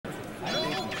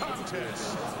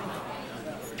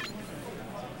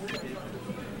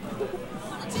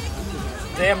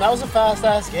Damn, that was a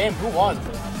fast-ass game. Who won?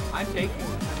 I'm taking it.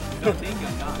 No, thank you,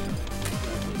 I'm not.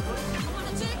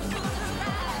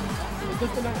 It's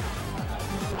just a match.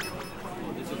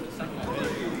 This is the second one.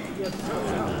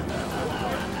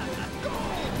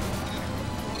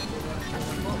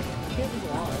 Can't be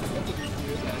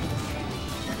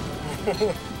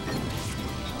live.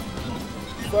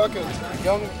 Fucking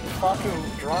young Faku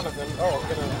Dronathan. Oh, I'm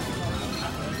gonna.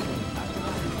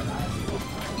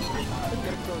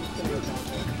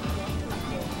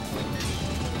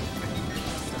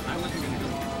 I wasn't gonna go.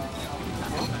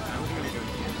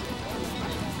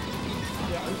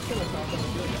 Yeah, I'm just gonna talk about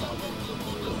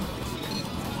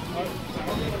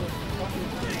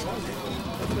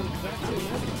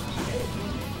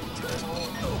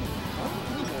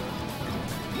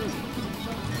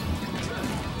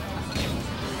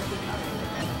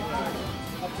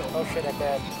Oh shit, I'm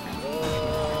bad.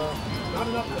 not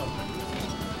enough though.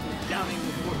 Downing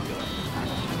the fourth kill.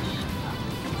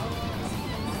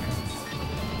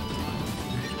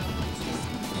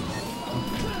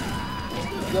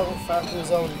 Young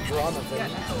Faku's own Dronathan.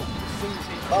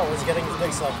 Oh, he's getting his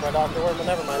dick sucked right afterward, but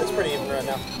never mind, it's pretty even right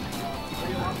now.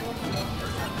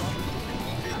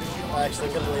 Actually,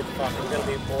 I'm gonna leave the fuck. I'm gonna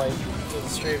be polite to the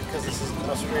stream because this is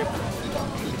a stream.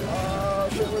 Oh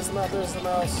shit, where's the mouse? There's the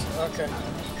mouse. Okay.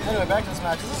 Anyway, back to this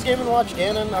match. This is Game & Watch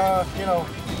Ganon,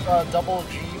 double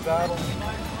G battle.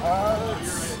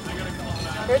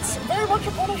 It's very much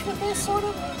a punishment-based sort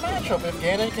of matchup. If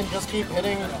Ganon can just keep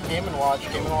hitting Game & Watch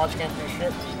can't do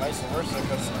shit, and vice versa,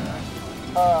 because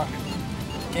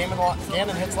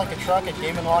Ganon hits like a truck, and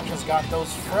Game & Watch has got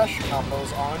those fresh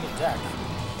combos on deck.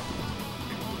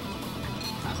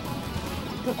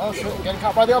 Oh shit, I'm getting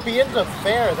caught by the LP into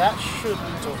fair. That shouldn't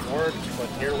have worked, but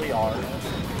here we are.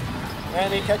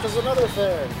 And he catches another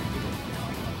fair.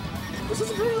 This is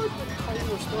a very tight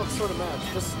response sort of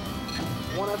match. Just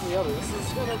one after the other. This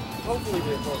is gonna hopefully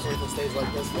be a closer if it stays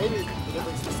like this. Maybe the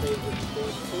difference in stage with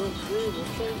stage 2 and 3 will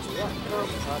change. Yeah, no,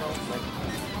 I don't think.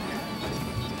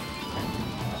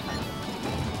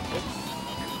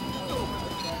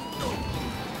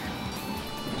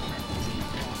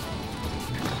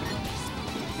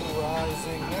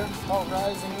 Rising there. Oh,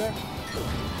 rising there.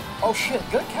 Oh shit,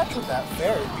 good catch with that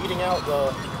fair. Beating out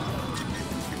the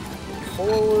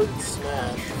forward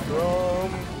smash from...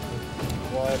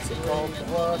 What's it called?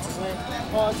 What's his name?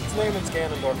 What's his name? It's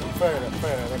Ganondorf. Fair enough,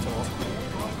 that's what it was.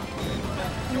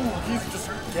 Ooh, he's just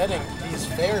getting these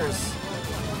fairs.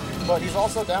 But he's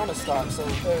also down a stock, so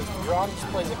if Dron just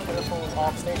plays a careful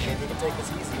off-stage game, he can take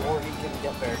this easy, or he can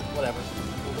get there. Whatever.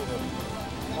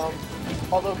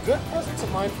 Although good presence of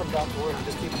mind from Dr. Word to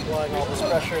just keep applying all this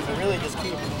pressure and to really just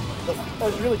keep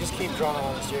Dron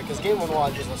honest here, because Game &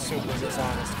 Watch is a super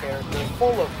dishonest character,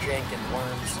 full of jank and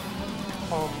worms.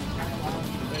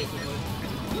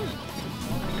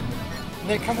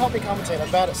 Nick, come help me commentate.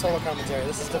 I'm bad at solo commentary.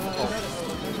 This is difficult.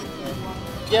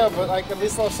 Yeah, but at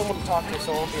least I'll have someone to talk to,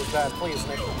 so it won't be as bad. Please,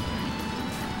 Nick.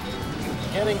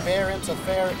 Getting there into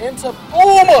fair into.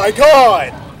 Oh my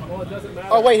god! Well, it doesn't matter.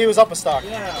 Oh wait, he was up a stock.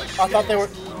 Yeah. I thought they were.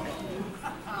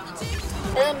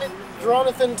 And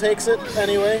Dronathan takes it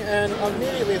anyway, and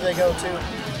immediately they go to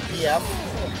EF.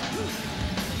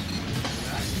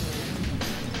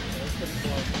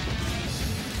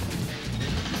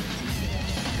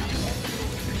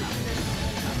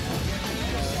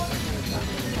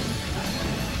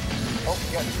 Oh,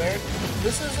 you got spared.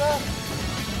 This is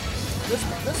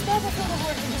this battlefield is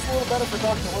working just a little better for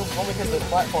Dr. Wilson, only because of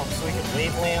the platform, so we can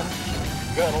wave land,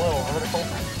 go a little vertical,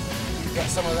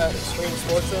 get some of that extreme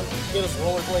sports in, get his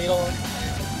rollerblade on.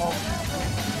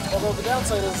 Although the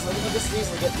downside is that he can just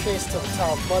easily get chased to the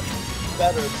top much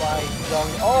better by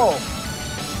Young. Oh!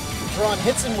 Dron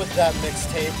hits him with that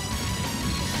mixtape.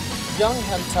 Young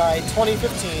Hentai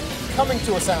 2015 coming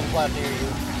to a sound plat near you.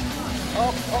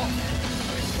 Oh.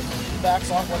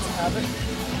 Backs off, lets him have it.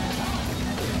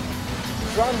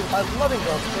 Dron, I'm loving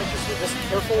Dron's purchase. He's just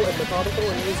careful and methodical,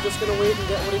 and he's just going to wait and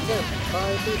get what he can. I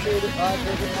appreciate it. I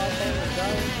think my phone is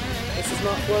dying. This is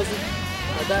not pleasant.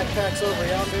 My backpack's over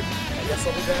yonder. I guess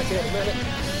I'll be back in a minute.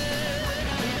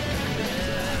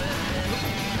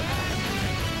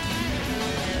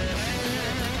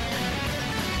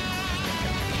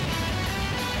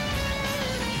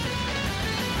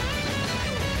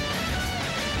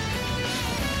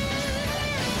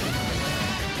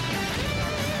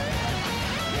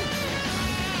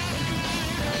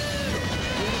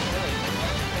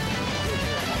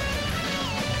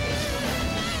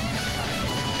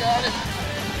 Got it.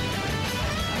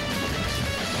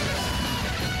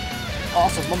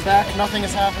 I'm back. Nothing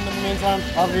has happened in the meantime.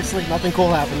 Obviously, nothing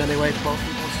cool happened anyway. Both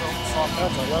people are still soft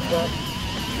heads. I left that.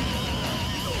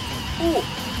 Ooh!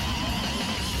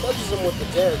 Touches him with the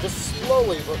dare, just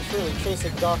slowly but surely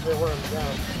chasing Dr. Worm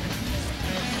down.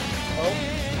 Oh.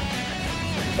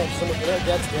 Catches him with the dare,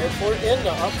 gets dared for it into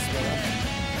up smash.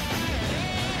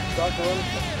 Dr. Worm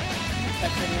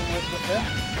catching him with the dare.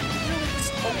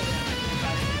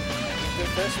 Good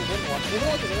person didn't watch. Even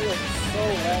though the video is so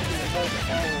laggy and hard to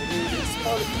follow, dude, it's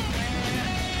probably...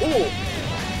 Ooh!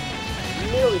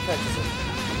 Nearly catches him.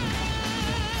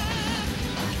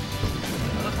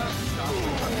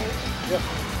 Yeah.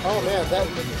 Oh man, that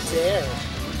dare.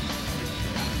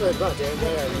 Not dare.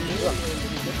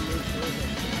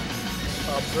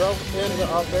 Up throw, into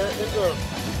up there, into...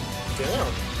 Damn.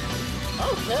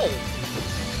 Okay.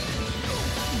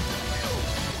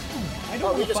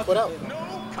 Oh, he just quit out.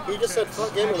 He just said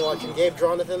fuck Game & Watch and gave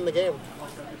Dronathan the game.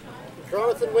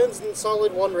 Dronathan wins in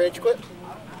solid 1 rage quit.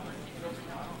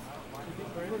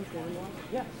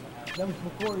 Yeah. That was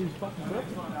before he was fucking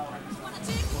ripping.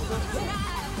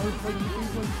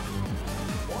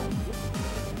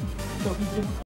 So he just